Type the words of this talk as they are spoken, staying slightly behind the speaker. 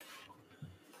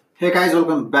Hey guys,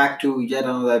 welcome back to yet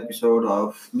another episode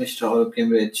of Mr.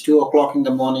 Olympian. It's 2 o'clock in the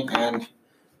morning, and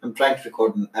I'm trying to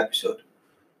record an episode.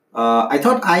 I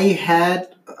thought I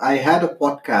had a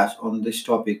podcast on this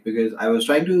topic because I was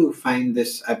trying to find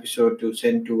this episode to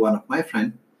send to one of my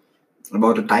friends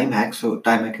about a time hack. So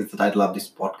time hack is the title of this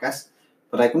podcast,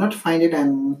 but I could not find it,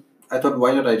 and I thought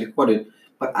why not I record it.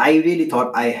 But I really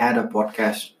thought I had a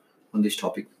podcast on this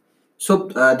topic. So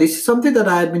this is something that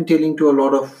I have been telling to a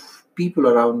lot of people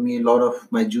around me, a lot of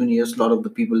my juniors, a lot of the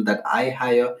people that I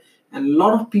hire, and a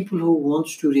lot of people who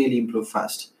wants to really improve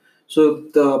fast. So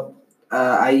the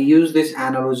I use this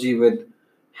analogy with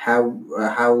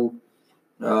how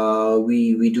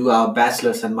we do our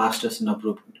bachelors and masters in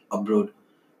abroad.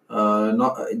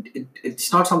 Not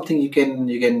it's not something you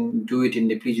can do it in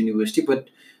Nepal University, but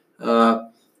uh,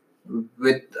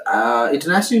 with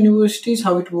international universities,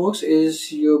 how it works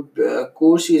is your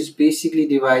course is basically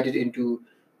divided into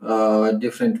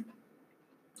different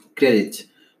credits.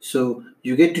 So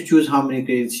you get to choose how many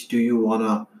credits do you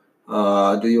wanna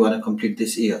complete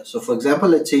this year. So for example,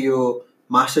 let's say your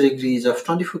master degree is of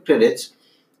 24 credits.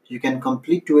 You can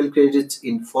complete 12 credits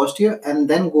in first year and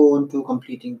then go on to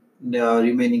completing the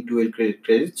remaining 12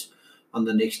 credits on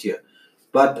the next year.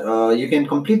 But you can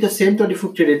complete the same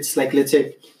 24 credits, like let's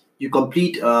say you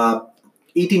complete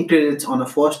 18 credits on a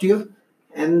first year,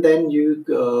 and then you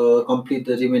complete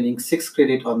the remaining 6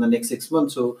 credit on the next 6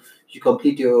 months. So you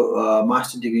complete your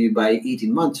master degree by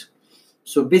 18 months.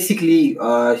 So basically,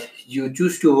 you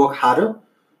choose to work harder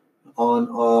on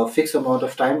a fixed amount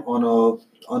of time on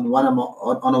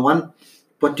a one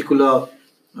particular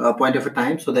point of a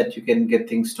time, so that you can get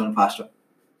things done faster.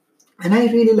 And I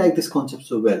really like this concept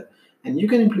so well. And you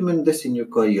can implement this in your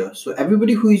career. So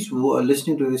everybody who is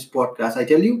listening to this podcast, I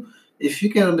tell you, if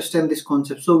you can understand this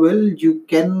concept so well, you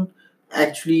can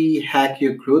actually hack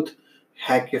your growth,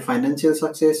 hack your financial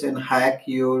success, and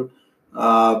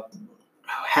uh,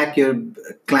 hack your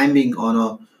climbing on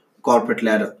a corporate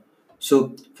ladder.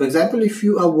 So, for example, if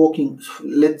you are working,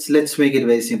 let's make it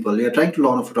very simple. You're trying to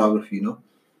learn a photography.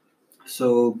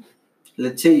 So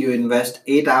let's say you invest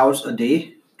 8 hours a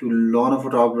day to learn a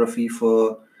photography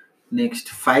for next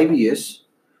 5 years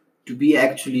to be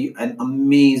actually an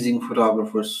amazing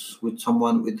photographer with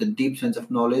someone with a deep sense of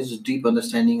knowledge, deep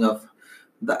understanding of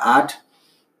the art,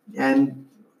 and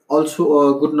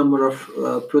also a good number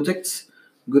of projects,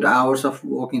 good hours of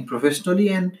working professionally,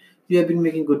 and you have been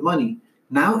making good money.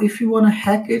 Now, if you want to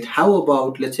hack it, how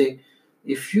about, let's say,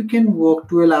 if you can work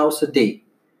 12 hours a day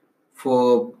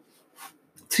for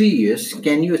 3 years,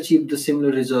 can you achieve the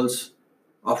similar results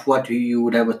of what you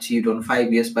would have achieved on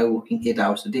 5 years by working 8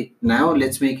 hours a day? Now,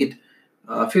 let's make it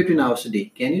 15 hours a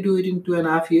day. Can you do it in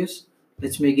 2.5 years?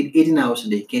 Let's make it 18 hours a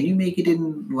day. Can you make it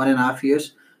in 1.5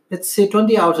 years? Let's say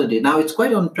 20 hours a day. Now, it's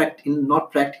quite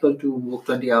not practical to work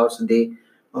 20 hours a day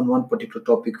on one particular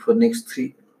topic for next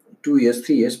 2 years,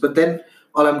 3 years. But then,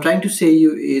 all I'm trying to say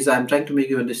you is I'm trying to make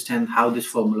you understand how this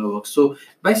formula works. So,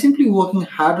 by simply working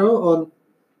harder on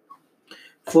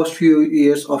first few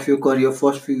years of your career,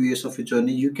 first few years of your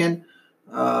journey,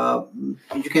 uh,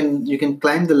 you can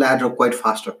climb the ladder quite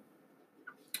faster.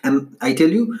 And I tell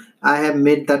you, I have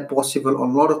made that possible on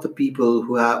a lot of the people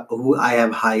who I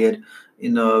have hired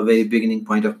in a very beginning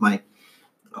point of my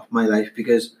life,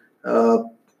 because uh,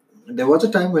 there was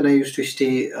a time when I used to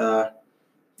stay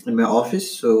in my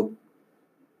office. So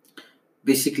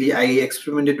basically, I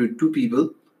experimented with two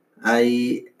people.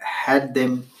 I had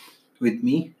them with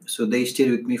me, so they stayed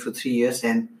with me for 3 years.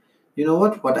 And you know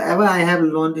what? Whatever I have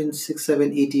learned in 6,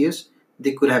 7, 8 years,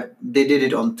 they did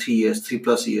it on 3 years, 3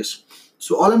 plus years.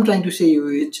 So all I'm trying to say you,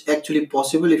 it's actually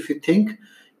possible if you think,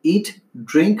 eat,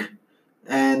 drink,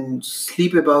 and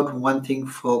sleep about one thing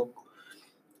for,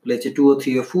 let's say, 2 or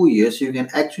 3 or 4 years. You can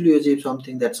actually achieve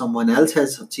something that someone else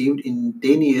has achieved in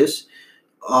 10 years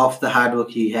of the hard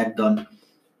work he had done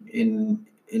in,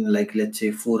 like, let's say,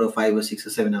 4 or 5 or 6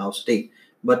 or 7 hours a day.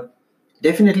 But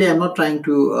definitely, I'm not trying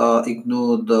to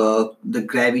ignore the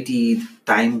gravity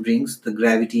time brings, the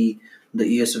gravity the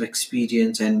years of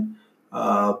experience and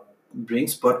uh,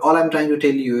 brings. But all I'm trying to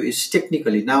tell you is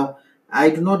technically. Now, I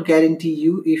do not guarantee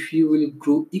you if you will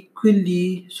grow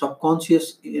equally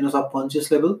subconscious in a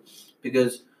subconscious level,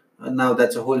 because now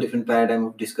that's a whole different paradigm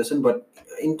of discussion. But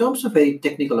in terms of a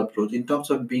technical approach, in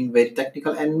terms of being very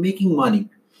technical and making money,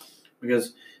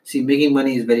 because see, making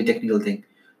money is very technical thing.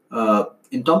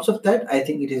 In terms of that, I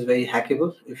think it is very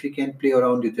hackable. If you can play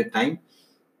around with your time,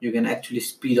 you can actually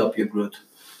speed up your growth.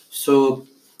 So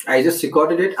I just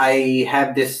recorded it. I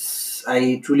have this,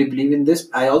 I truly believe in this.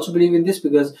 I also believe in this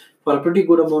because for a pretty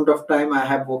good amount of time I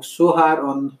have worked so hard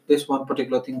on this one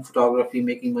particular thing, photography,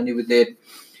 making money with it.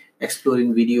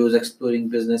 exploring videos, exploring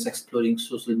business, exploring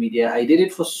social media. I did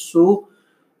it for so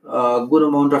good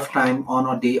amount of time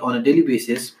on a daily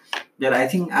basis that I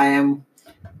think I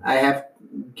have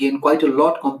gained quite a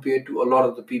lot compared to a lot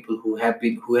of the people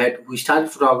who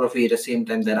started photography at the same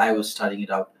time that I was starting it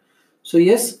out. So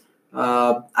yes,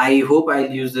 I hope I'll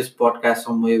use this podcast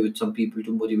some way with some people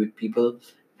to motivate people,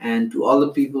 and to all the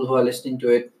people who are listening to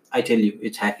it, I tell you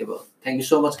it's hackable. Thank you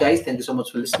so much, guys. Thank you so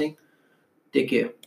much for listening. Take care.